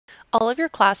All of your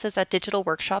classes at Digital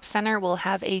Workshop Center will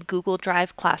have a Google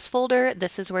Drive class folder.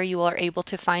 This is where you are able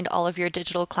to find all of your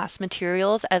digital class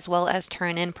materials as well as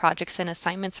turn in projects and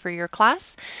assignments for your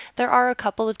class. There are a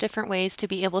couple of different ways to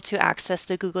be able to access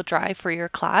the Google Drive for your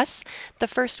class. The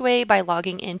first way by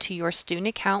logging into your student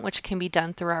account, which can be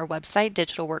done through our website,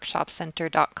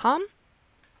 digitalworkshopcenter.com.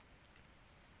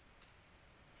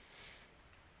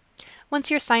 Once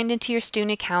you're signed into your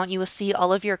student account, you will see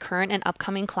all of your current and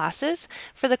upcoming classes.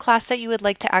 For the class that you would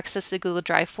like to access the Google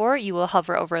Drive for, you will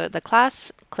hover over the class,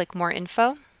 click More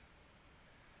Info.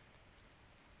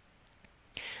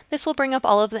 This will bring up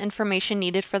all of the information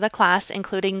needed for the class,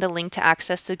 including the link to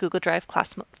access the Google Drive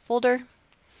class folder.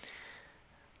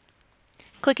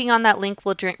 Clicking on that link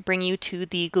will bring you to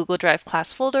the Google Drive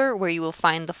class folder, where you will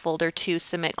find the folder to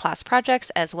submit class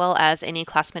projects as well as any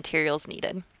class materials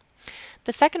needed.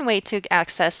 The second way to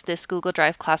access this Google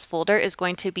Drive class folder is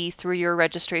going to be through your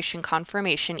registration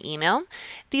confirmation email.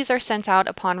 These are sent out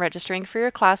upon registering for your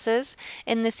classes.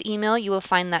 In this email, you will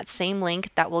find that same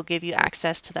link that will give you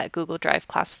access to that Google Drive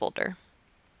class folder.